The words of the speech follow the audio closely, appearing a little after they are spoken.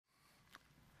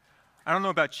I don't know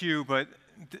about you, but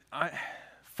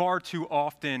far too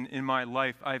often in my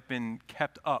life, I've been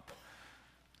kept up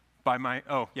by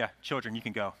children, you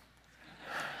can go.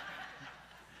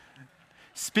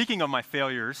 Speaking of my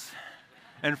failures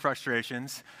and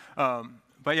frustrations,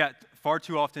 far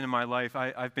too often in my life,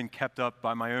 I've been kept up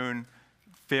by my own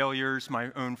failures,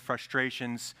 my own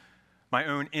frustrations, my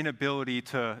own inability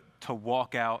to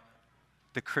walk out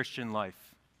the Christian life.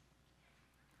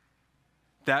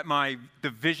 That the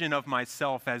vision of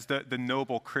myself as the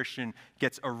noble Christian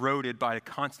gets eroded by a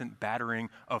constant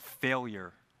battering of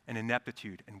failure and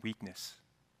ineptitude and weakness.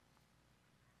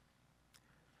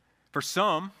 For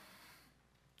some,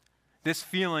 this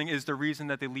feeling is the reason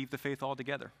that they leave the faith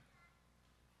altogether.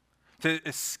 To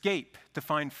escape, to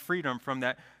find freedom from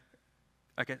that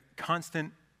a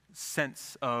constant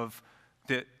sense of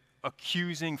the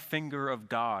accusing finger of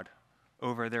God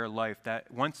over their life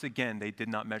that once again they did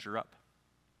not measure up.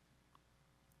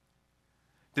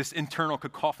 This internal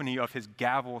cacophony of his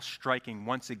gavel striking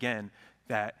once again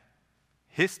that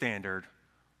his standard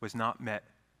was not met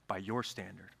by your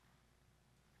standard.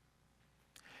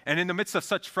 And in the midst of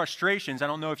such frustrations, I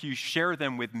don't know if you share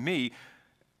them with me,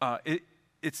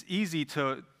 it's easy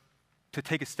to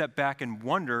take a step back and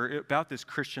wonder about this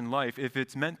Christian life, if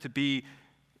it's meant to be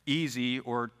easy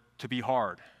or to be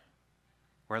hard,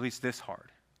 or at least this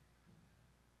hard.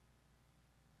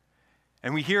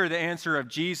 And we hear the answer of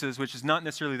Jesus, which is not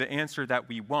necessarily the answer that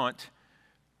we want,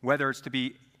 whether it's to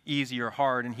be easy or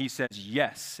hard, and he says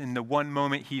yes. In the one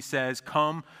moment he says,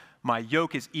 "Come, my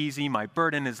yoke is easy, my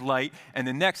burden is light." And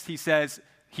the next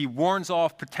he warns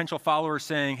off potential followers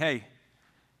saying, "Hey,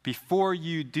 before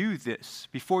you do this,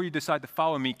 before you decide to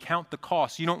follow me, count the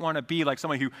cost. You don't want to be like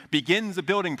someone who begins a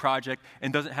building project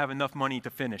and doesn't have enough money to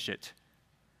finish it.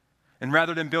 And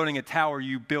rather than building a tower,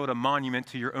 you build a monument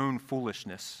to your own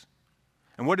foolishness."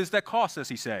 And what does that cost, does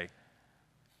he say?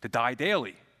 To die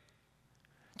daily.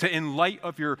 To, in light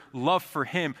of your love for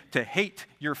him, to hate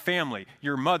your family,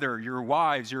 your mother, your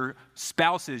wives, your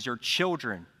spouses, your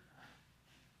children.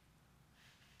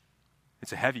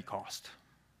 It's a heavy cost.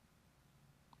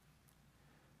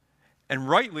 And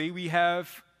rightly, we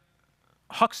have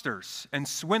hucksters and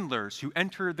swindlers who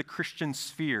enter the Christian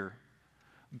sphere,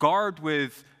 garbed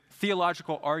with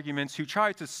theological arguments, who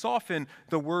try to soften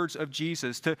the words of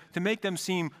Jesus to make them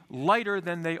seem lighter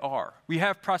than they are. We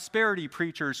have prosperity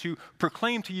preachers who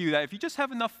proclaim to you that if you just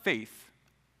have enough faith,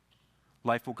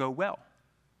 life will go well.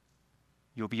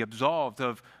 You'll be absolved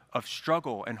of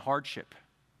struggle and hardship.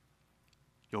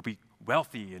 You'll be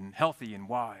wealthy and healthy and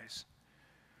wise.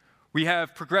 We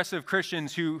have progressive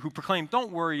Christians who proclaim,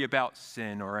 don't worry about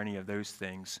sin or any of those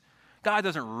things. God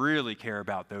doesn't really care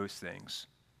about those things.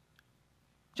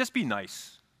 Just be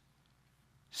nice.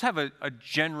 Just have a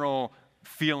general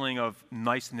feeling of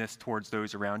niceness towards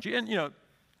those around you. And,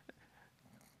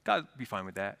 God will be fine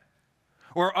with that.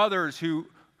 Or others who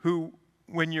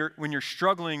when you're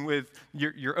struggling with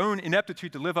your own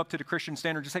ineptitude to live up to the Christian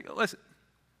standard, just say, listen,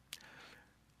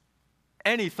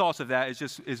 any thoughts of that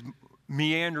is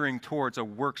meandering towards a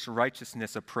works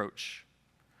righteousness approach.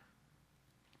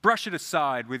 Brush it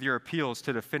aside with your appeals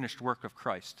to the finished work of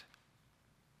Christ.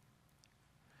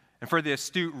 And for the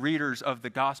astute readers of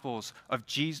the Gospels, of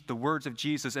Jesus, the words of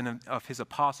Jesus and of his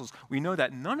apostles, we know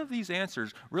that none of these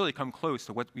answers really come close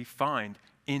to what we find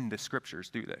in the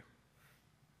Scriptures, do they?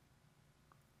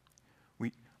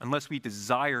 Unless we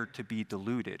desire to be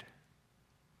deluded,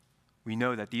 we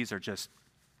know that these are just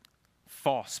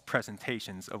false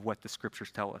presentations of what the Scriptures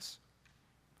tell us.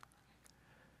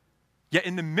 Yet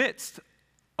in the midst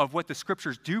of what the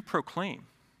Scriptures do proclaim,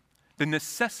 the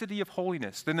necessity of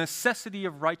holiness, the necessity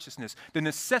of righteousness, the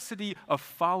necessity of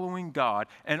following God,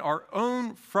 and our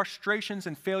own frustrations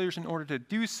and failures in order to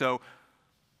do so,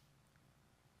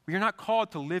 we are not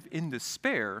called to live in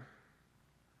despair,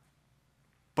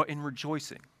 but in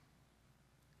rejoicing.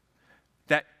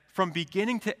 That from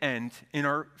beginning to end, in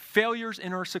our failures,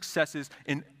 in our successes,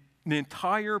 in the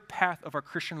entire path of our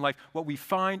Christian life, what we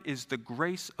find is the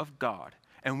grace of God,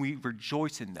 and we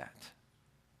rejoice in that.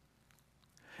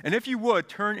 And if you would,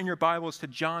 turn in your Bibles to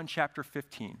John chapter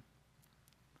 15.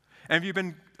 And if you've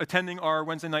been attending our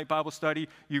Wednesday night Bible study,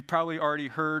 you've probably already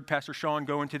heard Pastor Sean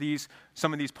go into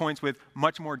some of these points with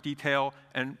much more detail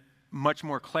and much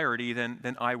more clarity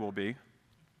than I will be.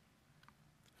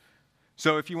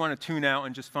 So if you want to tune out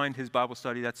and just find his Bible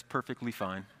study, that's perfectly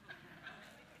fine.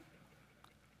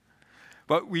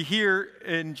 But we hear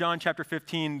in John chapter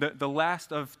 15 the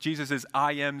last of Jesus'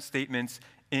 I am statements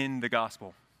in the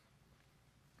gospel.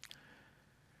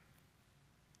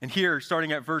 And here,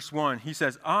 starting at verse 1, he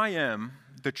says, "I am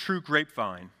the true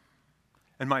grapevine,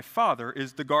 and my Father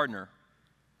is the gardener.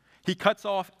 He cuts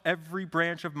off every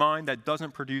branch of mine that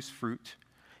doesn't produce fruit.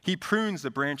 He prunes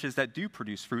the branches that do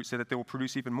produce fruit so that they will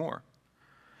produce even more.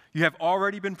 You have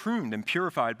already been pruned and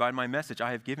purified by my message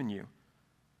I have given you.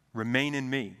 Remain in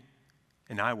me,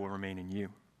 and I will remain in you.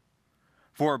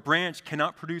 For a branch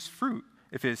cannot produce fruit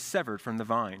if it is severed from the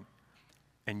vine,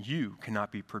 and you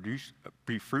cannot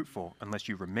be fruitful unless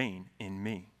you remain in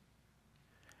me.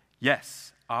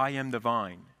 Yes, I am the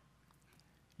vine.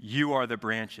 You are the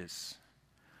branches.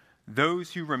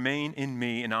 Those who remain in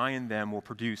me and I in them will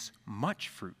produce much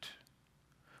fruit.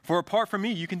 For apart from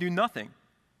me, you can do nothing.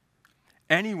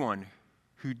 Anyone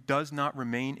who does not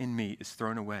remain in me is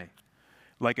thrown away,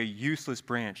 like a useless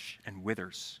branch, and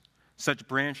withers. Such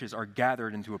branches are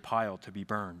gathered into a pile to be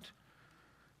burned.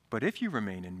 But if you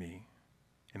remain in me,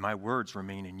 and my words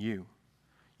remain in you,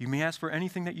 you may ask for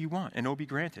anything that you want, and it will be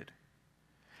granted.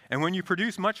 And when you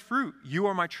produce much fruit, you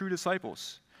are my true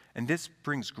disciples, and this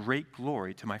brings great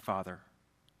glory to my Father.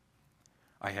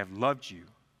 I have loved you,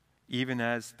 even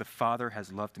as the Father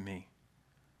has loved me.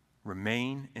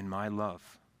 Remain in my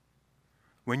love.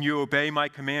 When you obey my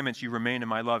commandments, you remain in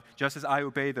my love, just as I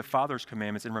obey the Father's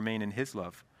commandments and remain in his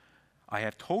love. I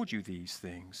have told you these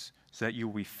things so that you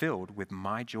will be filled with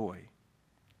my joy.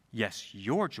 Yes,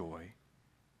 your joy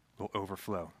will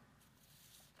overflow.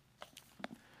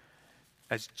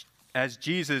 As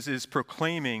Jesus is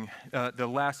proclaiming the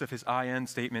last of his I am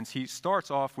statements, he starts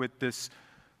off with this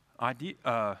idea,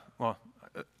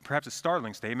 perhaps a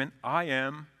startling statement: I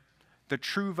am the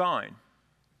true vine.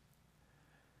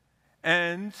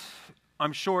 And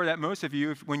I'm sure that most of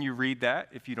you, when you read that,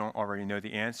 if you don't already know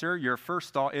the answer, your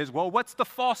first thought is, well, what's the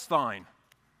false vine?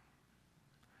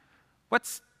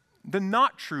 What's the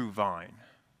not true vine?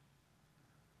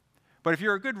 But if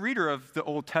you're a good reader of the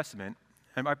Old Testament,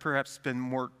 and I perhaps spend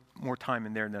more time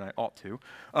in there than I ought to,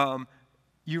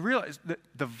 you realize that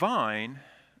the vine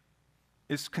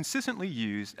is consistently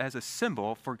used as a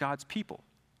symbol for God's people,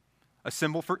 a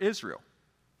symbol for Israel.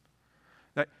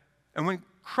 And when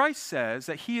Christ says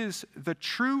that he is the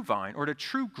true vine or the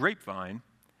true grapevine,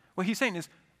 what he's saying is,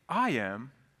 I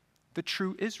am the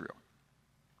true Israel.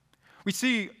 We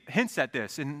see hints at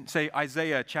this in, say,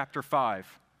 Isaiah chapter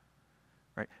 5,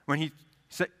 right? When he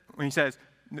says,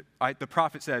 the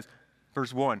prophet says,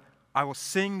 verse 1, I will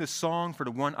sing the song for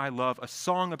the one I love, a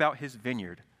song about his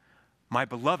vineyard. My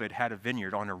beloved had a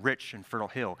vineyard on a rich and fertile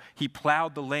hill. He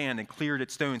plowed the land and cleared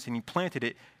its stones, and he planted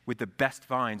it with the best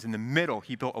vines. In the middle,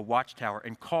 he built a watchtower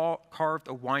and carved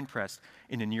a winepress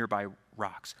in the nearby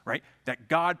rocks, right? That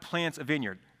God plants a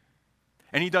vineyard.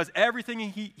 And he does everything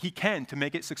he can to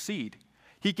make it succeed.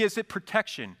 He gives it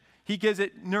protection. He gives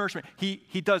it nourishment.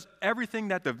 He does everything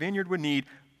that the vineyard would need.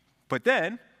 But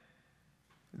then,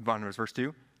 bottom of verse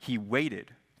 2, he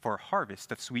waited for a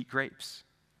harvest of sweet grapes.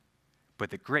 But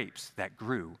the grapes that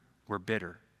grew were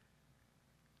bitter.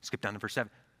 Skip down to verse 7.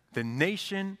 The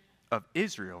nation of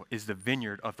Israel is the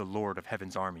vineyard of the Lord of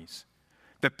heaven's armies.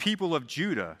 The people of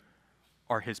Judah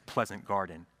are his pleasant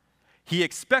garden. He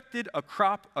expected a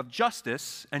crop of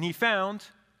justice, and he found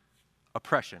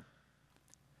oppression.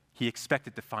 He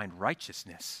expected to find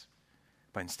righteousness,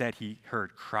 but instead he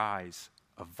heard cries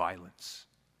of violence.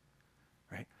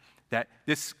 Right? That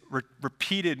this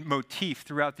repeated motif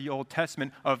throughout the Old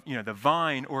Testament of the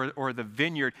vine or the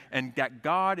vineyard, and that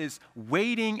God is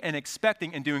waiting and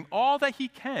expecting and doing all that he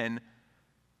can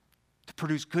to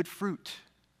produce good fruit,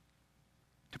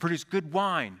 to produce good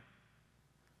wine.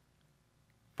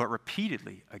 But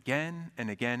repeatedly, again and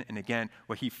again and again,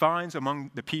 what he finds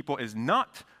among the people is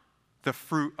not the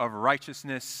fruit of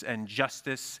righteousness and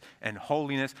justice and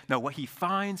holiness. No, what he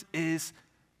finds is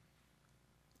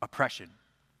oppression,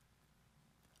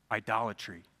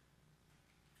 idolatry,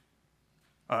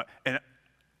 and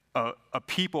a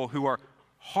people who are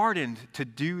hardened to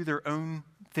do their own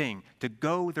thing, to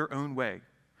go their own way.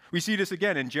 We see this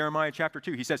again in Jeremiah chapter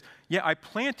 2. He says, yeah, I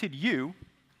planted you,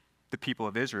 the people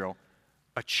of Israel,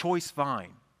 a choice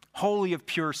vine, wholly of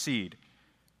pure seed.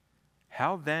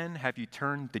 How then have you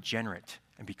turned degenerate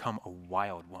and become a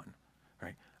wild one?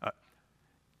 Right?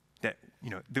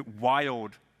 The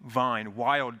wild vine,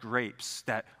 wild grapes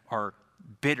that are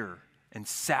bitter and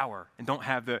sour and don't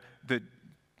have the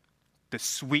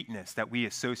sweetness that we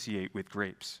associate with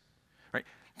grapes. Right?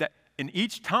 That in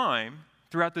each time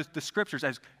throughout the scriptures,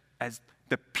 as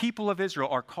the people of Israel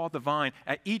are called the vine,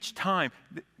 at each time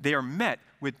they are met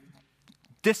with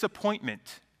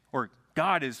disappointment, or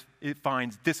God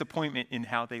finds disappointment in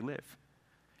how they live,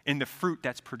 in the fruit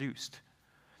that's produced.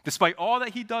 Despite all that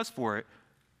he does for it,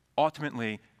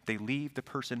 ultimately they leave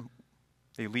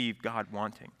God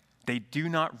wanting. They do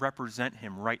not represent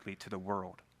him rightly to the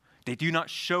world. They do not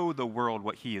show the world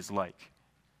what he is like.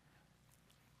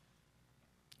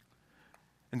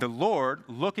 And the Lord,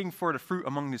 looking for the fruit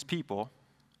among his people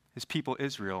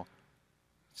Israel,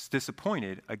 is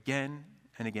disappointed again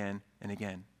and again and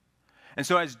again. And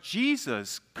so as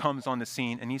Jesus comes on the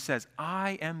scene and he says,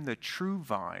 I am the true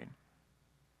vine,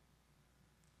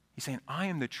 he's saying, I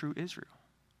am the true Israel.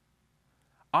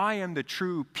 I am the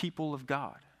true people of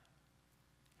God.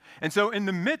 And so in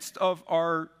the midst of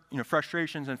our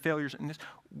frustrations and failures in this,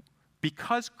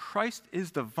 because Christ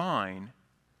is the vine,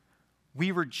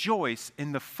 we rejoice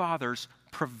in the Father's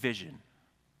provision.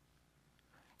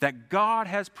 That God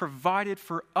has provided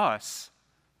for us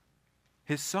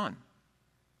his Son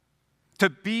to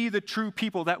be the true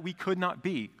people that we could not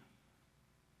be.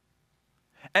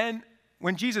 And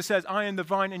when Jesus says, I am the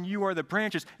vine and you are the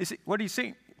branches, what he's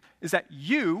saying is that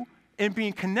you, in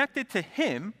being connected to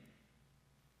him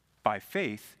by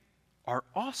faith, are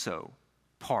also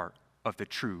part of the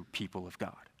true people of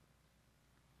God.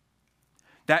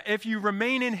 That if you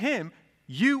remain in him,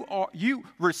 you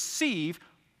receive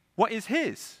what is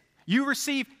his. You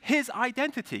receive his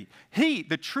identity. He,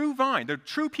 the true vine, the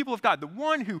true people of God, the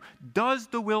one who does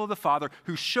the will of the Father,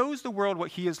 who shows the world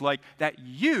what he is like, that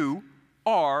you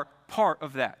are part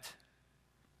of that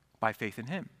by faith in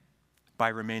him, by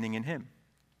remaining in him.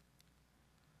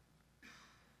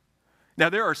 Now,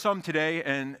 there are some today,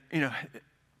 and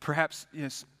perhaps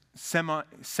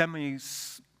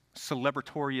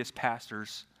semi-celebratorious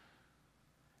pastors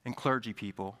and clergy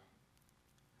people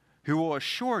who will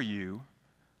assure you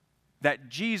that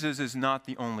Jesus is not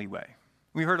the only way.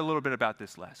 We heard a little bit about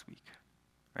this last week,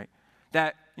 right?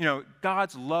 That,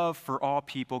 God's love for all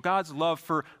people, God's love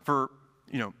for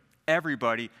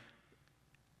everybody,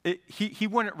 he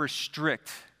wouldn't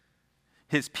restrict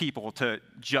his people to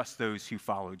just those who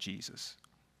follow Jesus.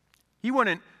 He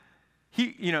wouldn't,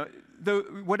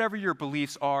 whatever your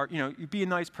beliefs are, you be a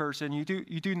nice person, you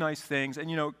do nice things,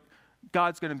 and,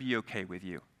 God's going to be okay with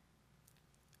you.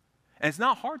 And it's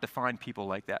not hard to find people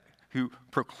like that who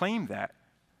proclaim that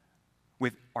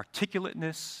with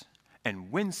articulateness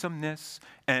and winsomeness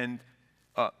and,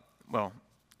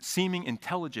 seeming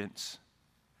intelligence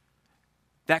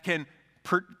that can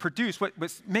produce what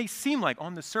may seem like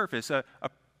on the surface a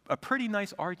pretty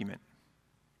nice argument.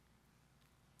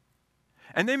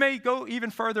 And they may go even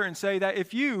further and say that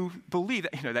if you believe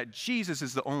that, that Jesus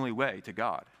is the only way to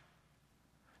God,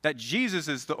 that Jesus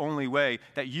is the only way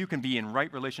that you can be in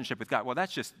right relationship with God, well,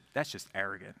 that's just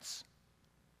arrogance.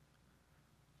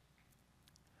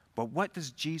 But what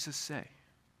does Jesus say?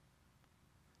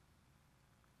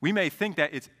 We may think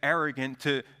that it's arrogant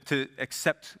to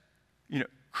accept,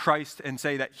 Christ and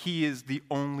say that he is the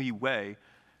only way.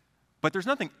 But there's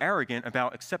nothing arrogant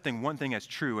about accepting one thing as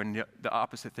true and the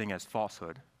opposite thing as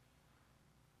falsehood.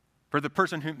 For the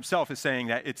person himself is saying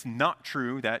that it's not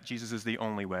true that Jesus is the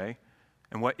only way,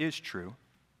 and what is true.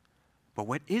 But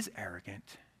what is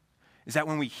arrogant is that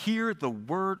when we hear the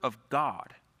word of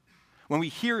God, when we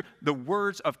hear the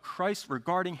words of Christ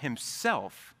regarding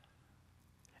himself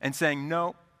and saying,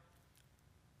 no,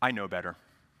 I know better.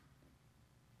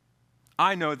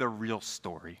 I know the real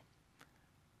story.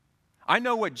 I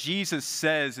know what Jesus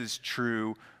says is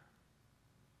true,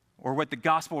 or what the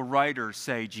gospel writers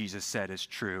say Jesus said is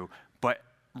true, but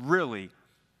really,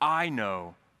 I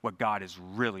know what God is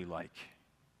really like.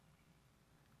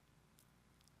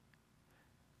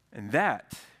 And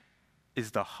that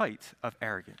is the height of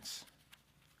arrogance.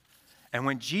 And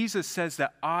when Jesus says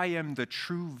that I am the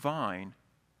true vine,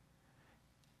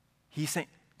 he's saying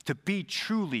to be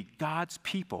truly God's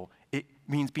people, it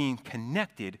means being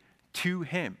connected to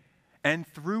him and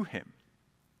through him.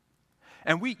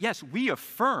 And we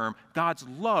affirm God's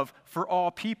love for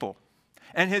all people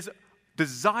and his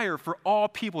desire for all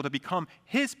people to become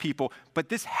his people, but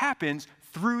this happens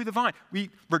through the vine. We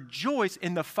rejoice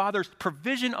in the Father's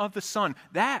provision of the Son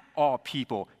that all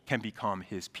people can become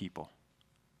his people.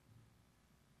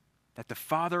 That the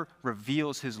Father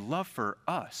reveals his love for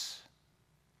us,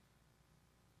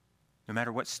 no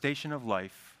matter what station of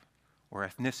life or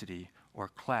ethnicity or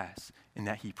class, in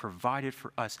that he provided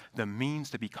for us the means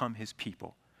to become his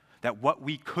people. That what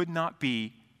we could not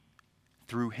be,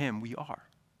 through him we are.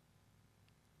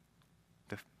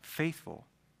 The faithful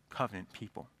covenant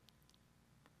people.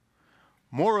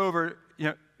 Moreover,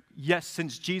 yes,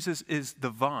 since Jesus is the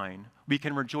vine, we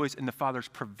can rejoice in the Father's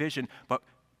provision, but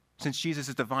since Jesus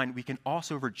is the vine, we can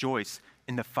also rejoice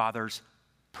in the Father's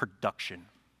production.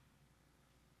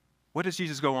 What does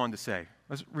Jesus go on to say?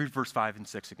 Let's read verse 5 and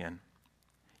 6 again.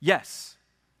 Yes,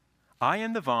 I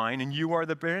am the vine and you are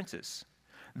the branches.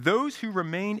 Those who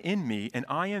remain in me and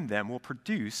I in them will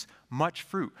produce much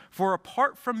fruit. For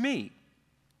apart from me,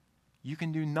 you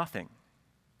can do nothing.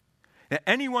 that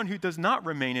anyone who does not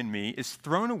remain in me is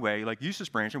thrown away like useless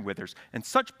branch and withers, and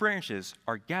such branches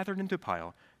are gathered into a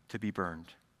pile to be burned.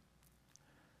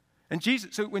 And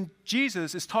so when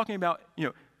Jesus is talking about,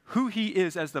 who he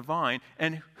is as the vine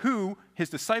and who his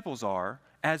disciples are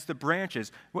as the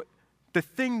branches, the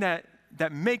thing that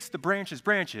makes the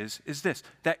branches is this,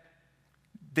 that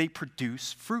they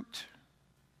produce fruit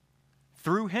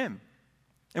through him.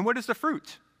 And what is the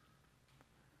fruit?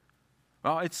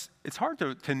 Well, it's hard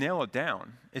to nail it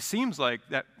down. It seems like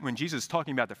that when Jesus is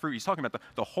talking about the fruit, he's talking about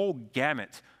the whole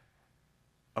gamut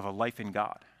of a life in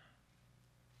God.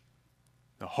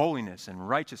 The holiness and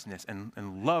righteousness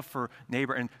and love for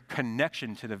neighbor and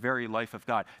connection to the very life of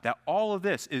God. That all of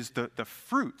this is the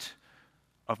fruit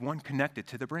of one connected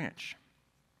to the branch.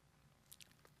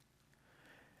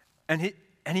 And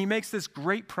he makes this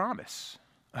great promise,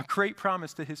 a great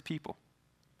promise to his people.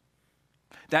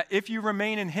 That if you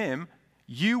remain in him,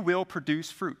 you will produce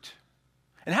fruit.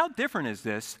 And how different is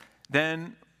this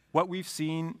than what we've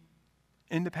seen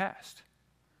in the past?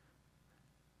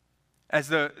 As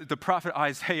the prophet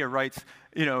Isaiah writes,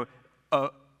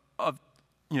 of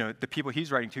the people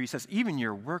he's writing to, he says, even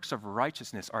your works of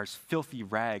righteousness are as filthy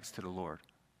rags to the Lord.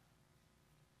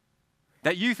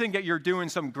 That you think that you're doing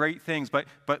some great things, but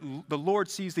the Lord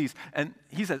sees these, and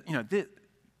he says,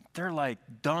 they're like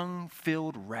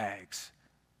dung-filled rags.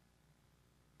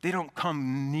 They don't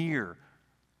come near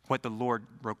what the Lord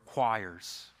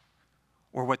requires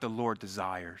or what the Lord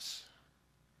desires.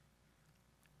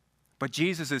 But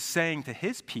Jesus is saying to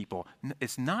his people,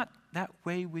 it's not that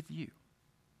way with you.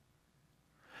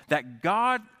 That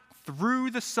God, through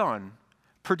the Son,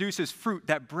 produces fruit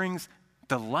that brings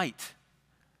delight,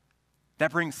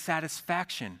 that brings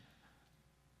satisfaction.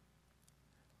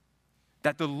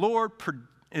 That the Lord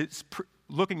is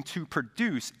looking to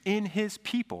produce in his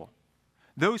people,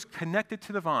 those connected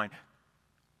to the vine,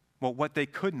 what they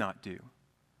could not do.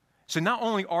 So not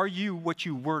only are you what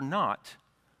you were not,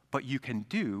 but you can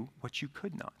do what you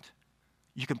could not.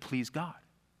 You can please God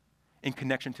in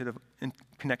connection to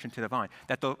the vine.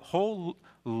 That the whole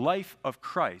life of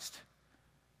Christ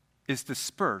is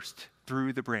dispersed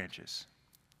through the branches.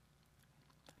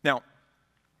 Now,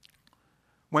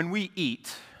 when we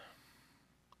eat,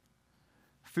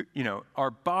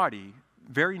 our body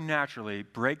very naturally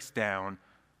breaks down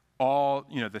all,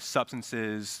 the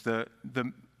substances, the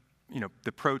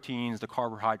proteins, the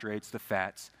carbohydrates, the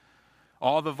fats,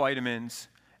 all the vitamins,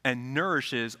 and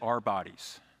nourishes our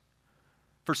bodies.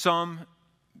 For some,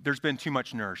 there's been too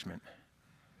much nourishment.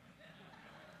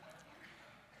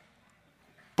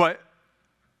 But,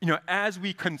 as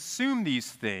we consume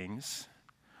these things,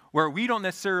 where we don't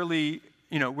necessarily,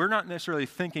 we're not necessarily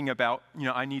thinking about,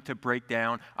 I need to break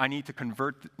down, I need to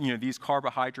convert, these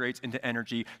carbohydrates into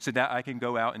energy so that I can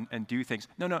go out and do things.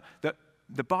 No,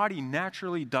 the body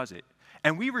naturally does it.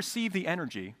 And we receive the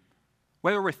energy,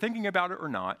 whether we're thinking about it or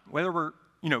not, whether we're,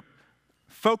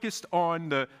 focused on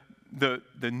the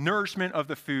nourishment of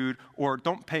the food or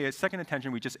don't pay a second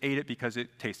attention, we just ate it because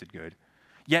it tasted good.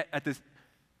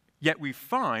 Yet we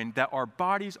find that our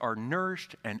bodies are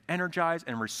nourished and energized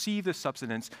and receive the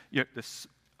substance,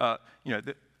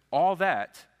 all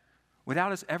that,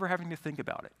 without us ever having to think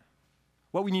about it.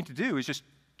 What we need to do is just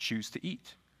choose to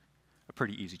eat. A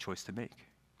pretty easy choice to make.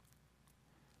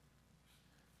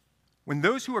 When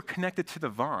those who are connected to the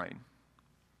vine,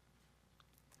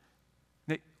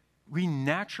 we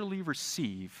naturally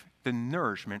receive the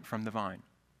nourishment from the vine.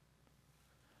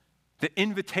 The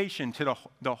invitation to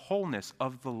the wholeness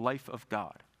of the life of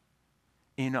God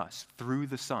in us through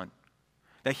the Son.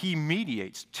 That he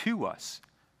mediates to us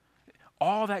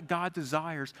all that God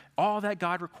desires, all that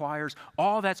God requires,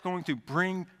 all that's going to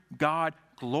bring God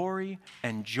glory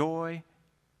and joy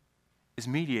is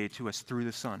mediated to us through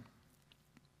the Son.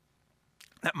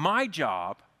 That my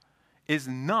job is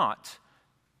not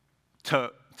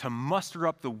to muster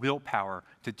up the willpower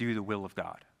to do the will of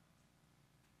God.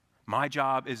 My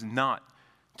job is not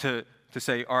to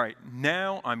say, all right,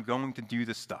 now I'm going to do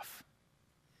this stuff.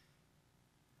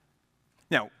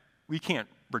 Now, we can't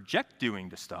reject doing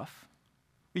the stuff.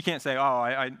 We can't say,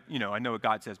 I know what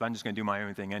God says, but I'm just going to do my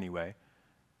own thing anyway.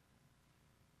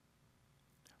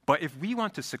 But if we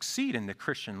want to succeed in the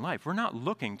Christian life, we're not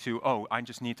looking to, I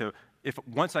just need to,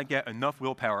 once I get enough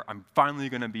willpower, I'm finally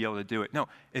going to be able to do it. No,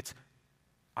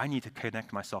 I need to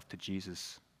connect myself to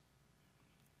Jesus.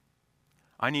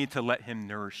 I need to let him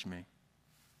nourish me.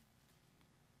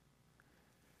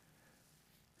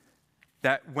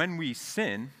 That when we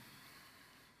sin,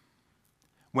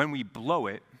 when we blow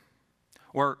it,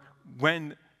 or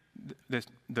when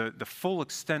the full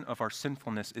extent of our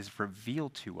sinfulness is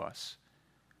revealed to us,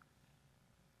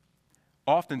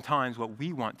 oftentimes what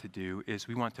we want to do is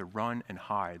we want to run and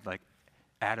hide like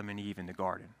Adam and Eve in the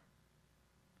garden.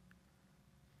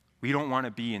 We don't want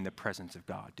to be in the presence of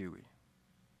God, do we?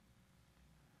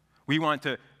 We want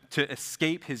to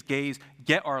escape his gaze,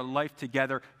 get our life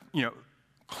together,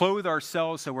 clothe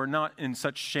ourselves so we're not in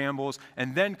such shambles,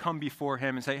 and then come before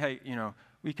him and say, hey,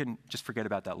 we can just forget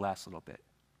about that last little bit.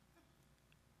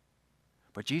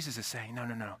 But Jesus is saying,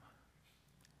 no.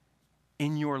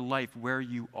 In your life where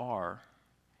you are,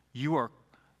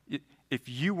 if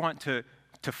you want to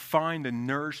find the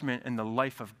nourishment and the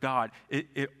life of God,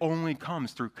 it only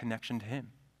comes through connection to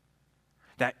him.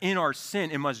 That in our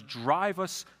sin, it must drive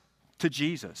us to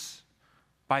Jesus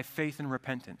by faith and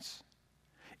repentance.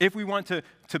 If we want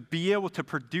to be able to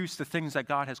produce the things that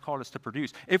God has called us to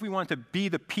produce, if we want to be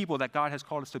the people that God has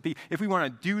called us to be, if we want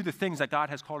to do the things that God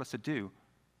has called us to do,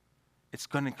 it's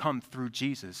going to come through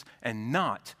Jesus, and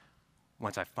not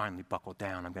once I finally buckle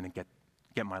down, I'm going to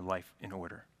get my life in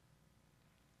order.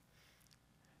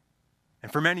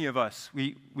 And for many of us,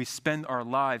 we spend our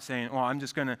lives saying, oh, I'm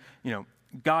just going to,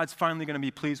 God's finally going to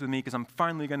be pleased with me because I'm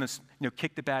finally going to,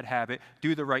 kick the bad habit,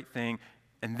 do the right thing,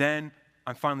 and then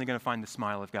I'm finally going to find the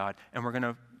smile of God. And we're going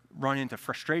to run into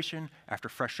frustration after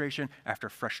frustration after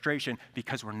frustration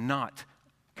because we're not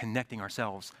connecting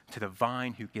ourselves to the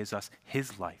vine who gives us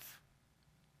his life.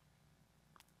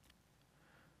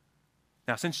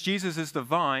 Now, since Jesus is the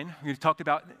vine, we talked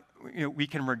about, we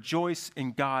can rejoice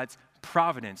in God's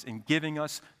providence in giving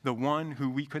us the one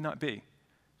who we could not be,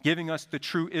 giving us the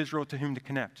true Israel to whom to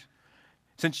connect.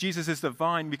 Since Jesus is the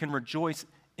vine, we can rejoice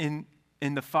in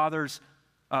the Father's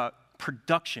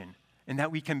production, and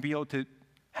that we can be able to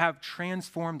have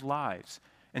transformed lives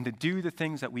and to do the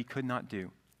things that we could not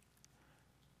do.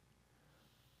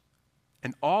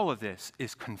 And all of this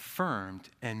is confirmed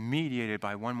and mediated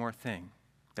by one more thing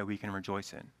that we can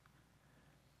rejoice in.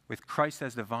 With Christ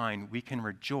as the vine, we can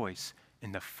rejoice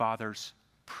in the Father's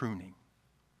pruning.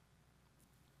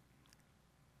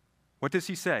 What does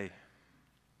he say?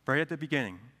 Right at the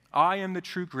beginning, I am the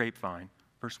true grapevine,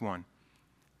 verse 1.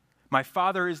 My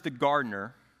Father is the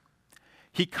gardener.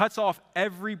 He cuts off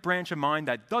every branch of mine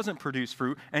that doesn't produce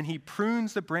fruit, and he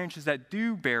prunes the branches that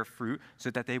do bear fruit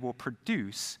so that they will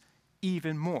produce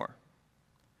even more.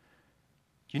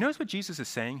 Do you notice what Jesus is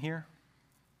saying here?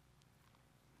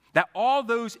 That all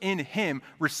those in him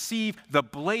receive the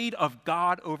blade of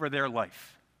God over their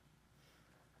life.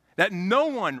 That no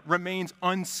one remains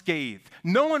unscathed.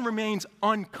 No one remains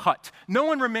uncut. No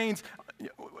one remains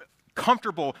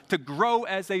comfortable to grow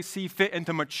as they see fit and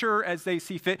to mature as they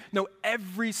see fit. No,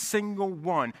 every single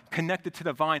one connected to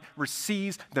the vine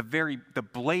receives the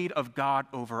blade of God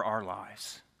over our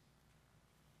lives.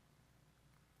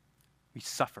 We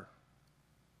suffer.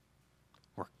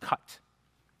 We're cut.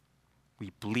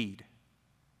 We bleed.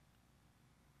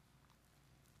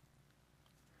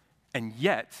 And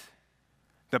yet,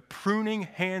 the pruning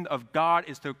hand of God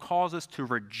is to cause us to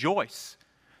rejoice,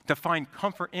 to find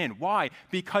comfort in. Why?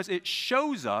 Because it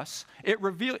shows us,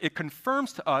 it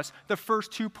confirms to us the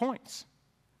first 2 points.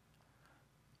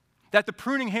 That the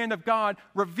pruning hand of God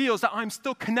reveals that I'm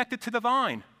still connected to the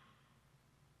vine.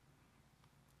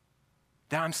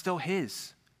 That I'm still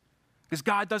his. Because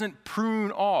God doesn't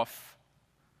prune off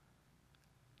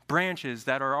branches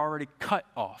that are already cut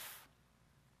off.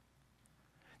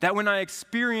 That when I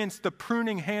experience the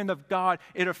pruning hand of God,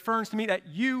 it affirms to me that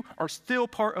you are still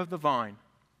part of the vine.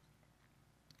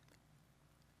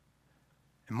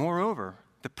 And moreover,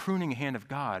 the pruning hand of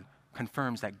God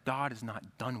confirms that God is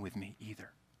not done with me either.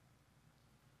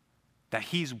 That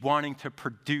he's wanting to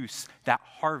produce that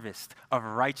harvest of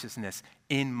righteousness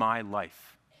in my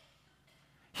life.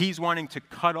 He's wanting to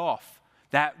cut off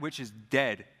that which is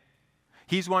dead.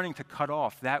 He's wanting to cut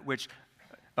off that which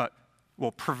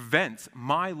prevents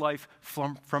my life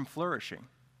from flourishing.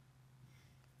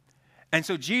 And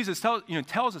so Jesus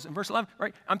tells us in verse 11,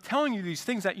 right, I'm telling you these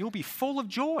things that you'll be full of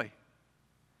joy.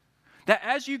 That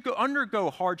as you undergo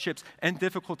hardships and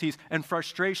difficulties and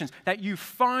frustrations, that you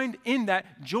find in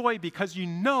that joy because you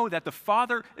know that the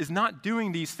Father is not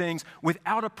doing these things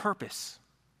without a purpose.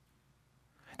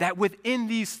 That within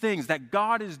these things, that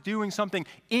God is doing something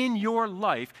in your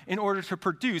life in order to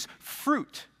produce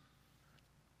fruit.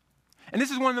 And this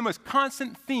is one of the most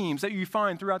constant themes that you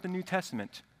find throughout the New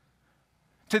Testament.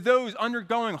 To those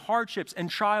undergoing hardships and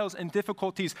trials and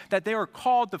difficulties, that they are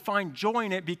called to find joy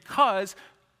in it because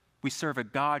we serve a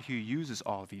God who uses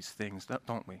all these things,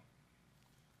 don't we?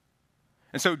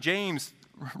 And so James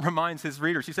reminds his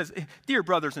readers, he says, dear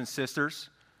brothers and sisters,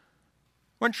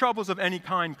 when troubles of any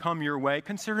kind come your way,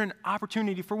 consider an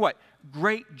opportunity for what?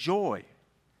 Great joy.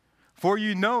 For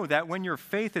you know that when your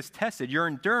faith is tested, your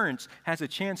endurance has a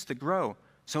chance to grow.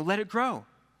 So let it grow.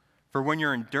 For when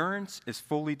your endurance is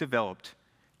fully developed,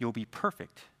 you'll be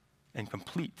perfect and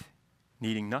complete,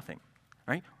 needing nothing.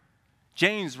 Right?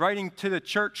 James, writing to the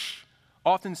church,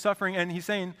 often suffering, and he's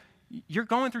saying, you're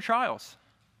going through trials.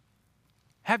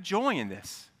 Have joy in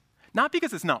this. Not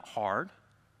because it's not hard,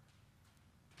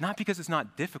 not because it's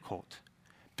not difficult,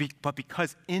 but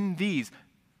because in these,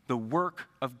 the work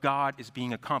of God is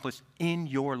being accomplished in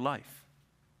your life.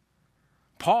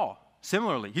 Paul,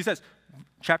 similarly, he says,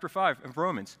 chapter 5 of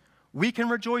Romans, we can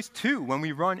rejoice too when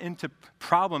we run into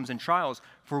problems and trials,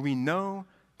 for we know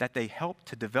that they help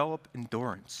to develop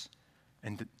endurance.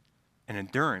 And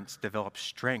endurance develops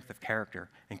strength of character,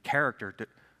 and character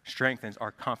strengthens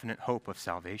our confident hope of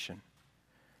salvation.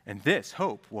 And this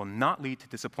hope will not lead to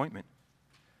disappointment,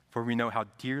 for we know how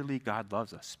dearly God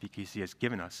loves us because he has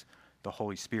given us the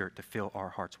Holy Spirit to fill our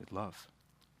hearts with love.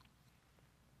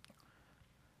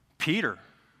 Peter,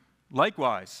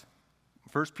 likewise,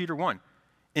 1 Peter 1,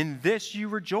 in this you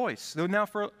rejoice, though now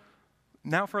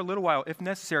for a little while, if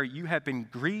necessary, you have been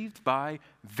grieved by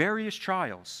various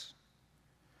trials,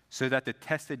 so that the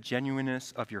tested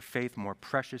genuineness of your faith, more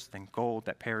precious than gold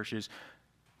that perishes,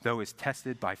 though is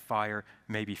tested by fire,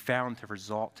 may be found to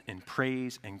result in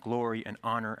praise and glory and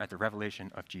honor at the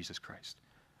revelation of Jesus Christ.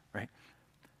 Right?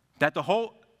 That the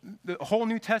whole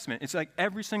New Testament, it's like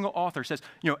every single author says,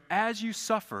 as you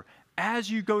suffer, as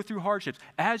you go through hardships,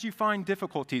 as you find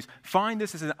difficulties, find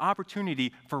this as an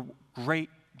opportunity for great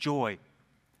joy.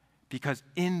 Because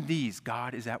in these,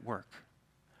 God is at work.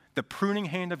 The pruning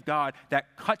hand of God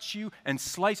that cuts you and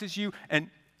slices you and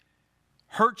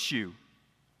hurts you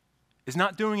is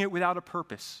not doing it without a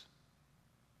purpose.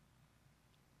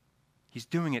 He's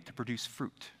doing it to produce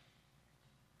fruit.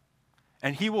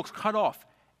 And he will cut off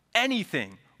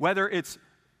anything, whether it's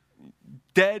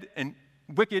dead and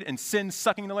wicked and sin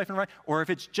sucking the life and right, or if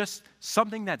it's just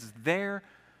something that's there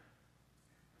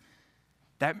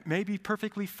that may be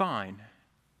perfectly fine,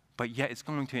 but yet it's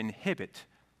going to inhibit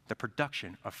the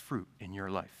production of fruit in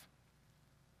your life.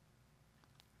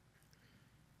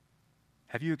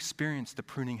 Have you experienced the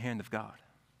pruning hand of God?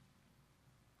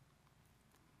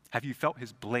 Have you felt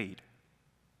his blade?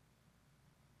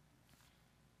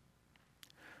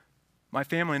 My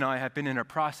family and I have been in a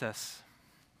process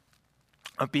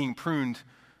of being pruned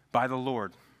by the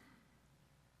Lord,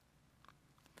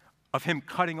 of him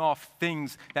cutting off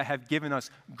things that have given us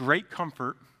great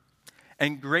comfort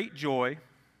and great joy,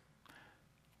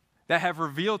 that have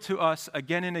revealed to us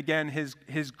again and again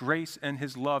his grace and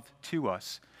his love to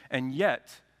us, and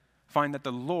yet find that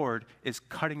the Lord is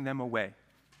cutting them away.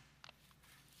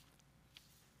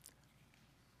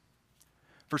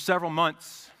 For several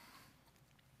months,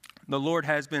 the Lord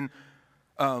has been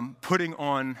putting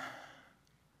on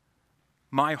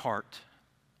my heart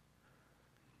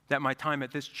that my time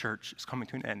at this church is coming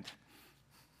to an end.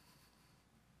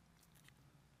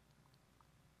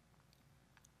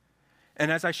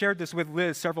 And as I shared this with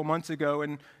Liz several months ago,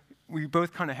 and we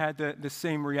both kind of had the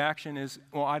same reaction is,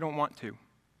 well, I don't want to.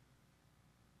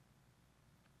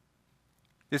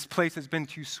 This place has been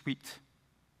too sweet.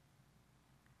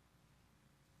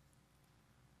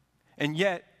 And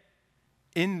yet,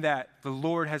 in that, the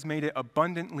Lord has made it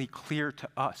abundantly clear to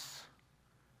us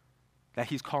that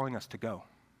he's calling us to go.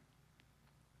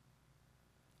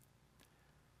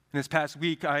 And this past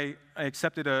week, I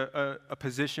accepted a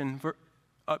position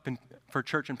for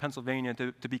church in Pennsylvania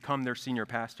to become their senior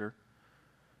pastor.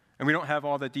 And we don't have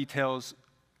all the details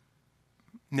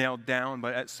nailed down,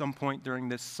 but at some point during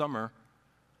this summer,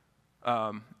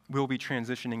 we'll be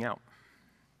transitioning out.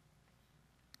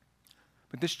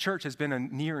 But this church has been a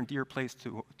near and dear place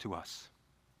to us.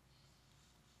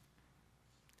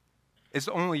 It's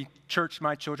the only church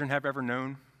my children have ever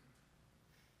known.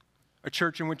 A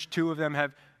church in which two of them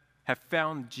have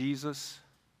found Jesus,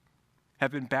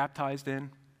 have been baptized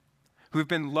in, who've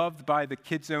been loved by the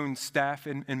Kids Zone staff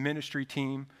and ministry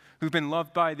team, who've been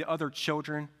loved by the other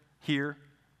children here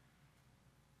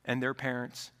and their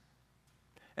parents,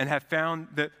 and have found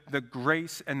the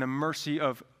grace and the mercy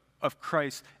of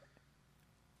Christ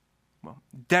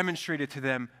demonstrated to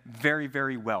them very,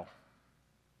 very well.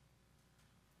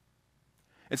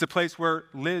 It's a place where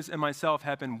Liz and myself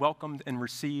have been welcomed and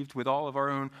received with all of our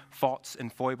own faults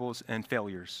and foibles and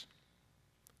failures.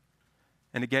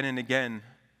 And again,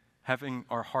 having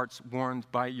our hearts warmed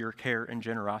by your care and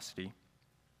generosity.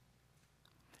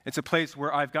 It's a place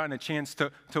where I've gotten a chance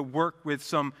to work with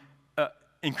some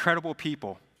incredible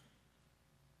people.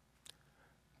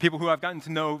 People who I've gotten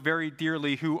to know very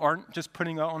dearly, who aren't just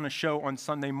putting on a show on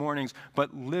Sunday mornings,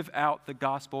 but live out the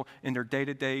gospel in their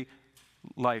day-to-day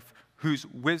life, whose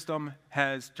wisdom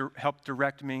has helped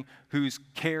direct me, whose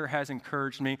care has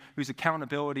encouraged me, whose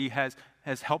accountability has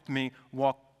helped me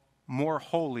walk more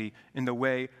wholly in the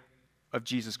way of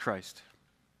Jesus Christ.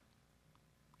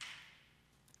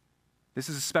 This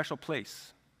is a special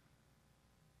place.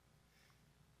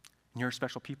 And you're a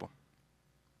special people.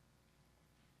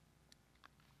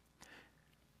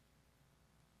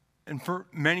 And for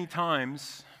many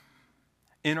times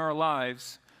in our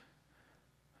lives,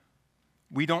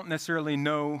 we don't necessarily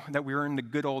know that we were in the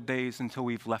good old days until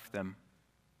we've left them.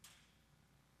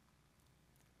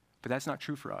 But that's not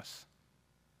true for us.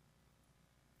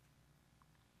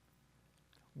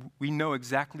 We know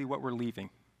exactly what we're leaving.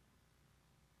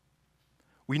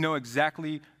 We know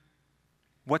exactly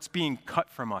what's being cut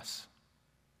from us.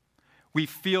 We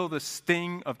feel the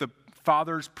sting of the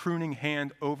Father's pruning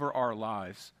hand over our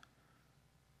lives.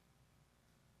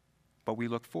 But we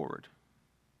look forward.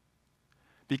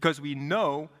 Because we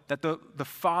know that the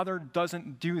Father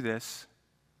doesn't do this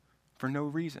for no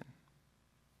reason.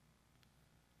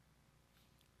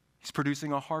 He's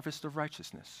producing a harvest of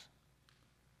righteousness.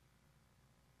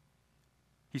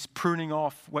 He's pruning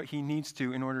off what he needs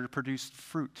to in order to produce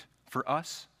fruit for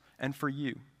us and for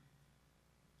you.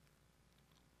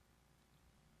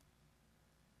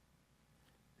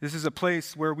 This is a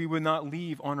place where we would not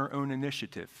leave on our own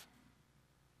initiative.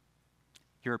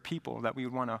 You're a people that we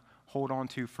would want to hold on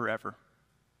to forever.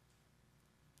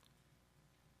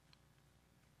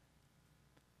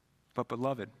 But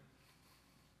beloved,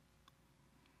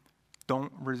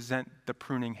 don't resent the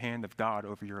pruning hand of God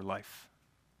over your life.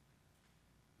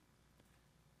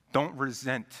 Don't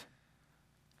resent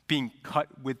being cut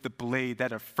with the blade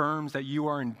that affirms that you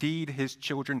are indeed his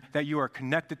children, that you are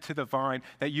connected to the vine,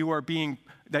 that you are being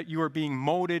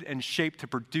molded and shaped to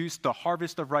produce the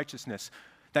harvest of righteousness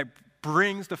that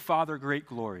brings the Father great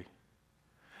glory.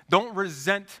 Don't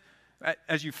resent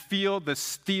as you feel the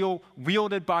steel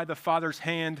wielded by the Father's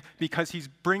hand because he's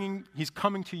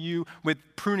coming to you with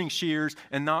pruning shears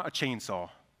and not a chainsaw.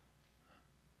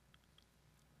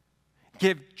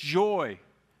 Give joy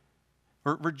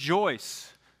or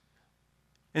rejoice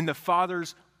in the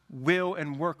Father's will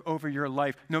and work over your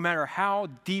life, no matter how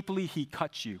deeply he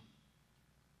cuts you.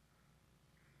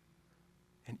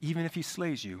 And even if he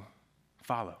slays you,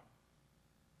 follow.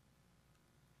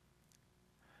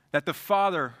 That the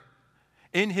Father,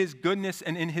 in his goodness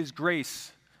and in his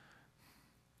grace,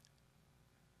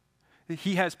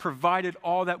 he has provided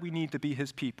all that we need to be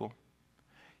his people.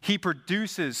 He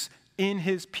produces in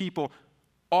his people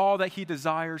all that he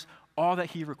desires, all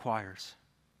that he requires.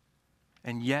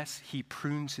 And yes, he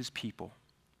prunes his people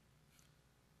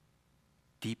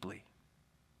deeply.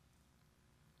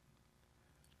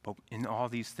 But in all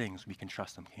these things, we can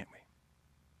trust him, can't we?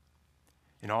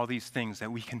 In all these things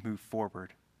that we can move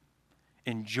forward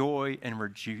in joy and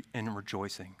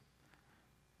rejoicing.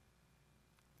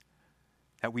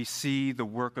 That we see the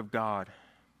work of God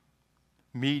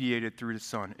mediated through the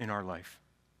Son in our life.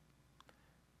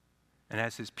 And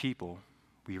as his people,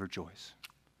 we rejoice.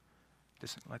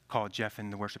 Let's call Jeff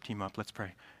and the worship team up. Let's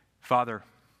pray. Father,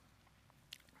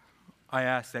 I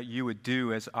ask that you would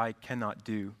do as I cannot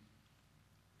do.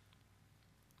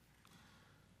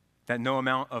 That no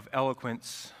amount of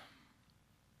eloquence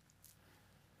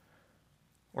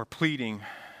or pleading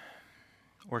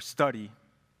or study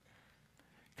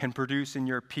can produce in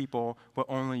your people what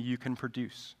only you can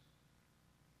produce.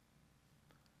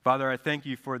 Father, I thank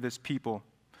you for this people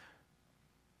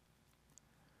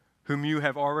whom you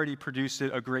have already produced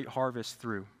a great harvest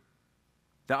through,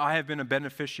 that I have been a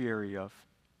beneficiary of.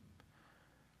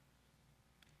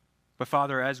 But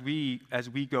Father, as we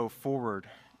go forward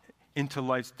into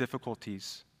life's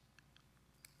difficulties,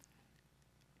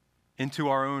 into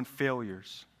our own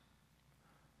failures,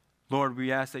 Lord,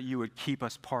 we ask that you would keep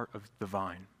us part of the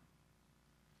vine,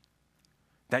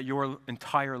 that your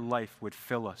entire life would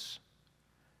fill us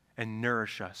and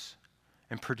nourish us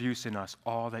and produce in us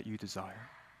all that you desire.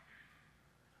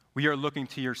 We are looking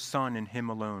to your Son and him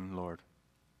alone, Lord,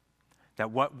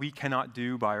 that what we cannot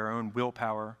do by our own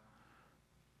willpower,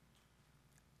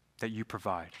 that you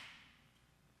provide.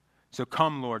 So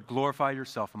come, Lord, glorify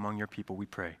yourself among your people, we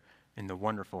pray, in the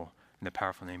wonderful and the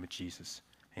powerful name of Jesus.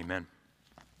 Amen.